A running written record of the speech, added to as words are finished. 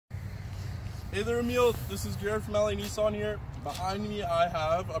Hey there, Emile. This is Jared from LA Nissan here. Behind me, I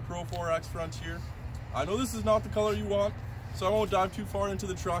have a Pro 4X Frontier. I know this is not the color you want, so I won't dive too far into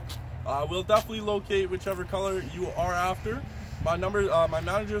the truck. We'll definitely locate whichever color you are after. My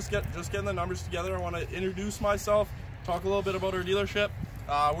manager's just getting the numbers together. I want to introduce myself, talk a little bit about our dealership.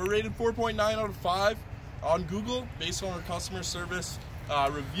 We're rated 4.9 out of 5 on Google based on our customer service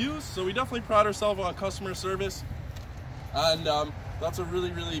reviews. So we definitely pride ourselves on customer service, and that's a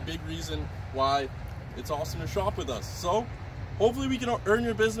really big reason why it's awesome to shop with us. So hopefully we can earn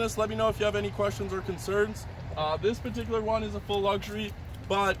your business. Let me know if you have any questions or concerns. This particular one is a full luxury,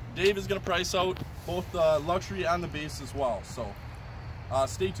 but Dave is going to price out both the luxury and the base as well. So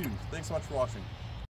stay tuned. Thanks so much for watching.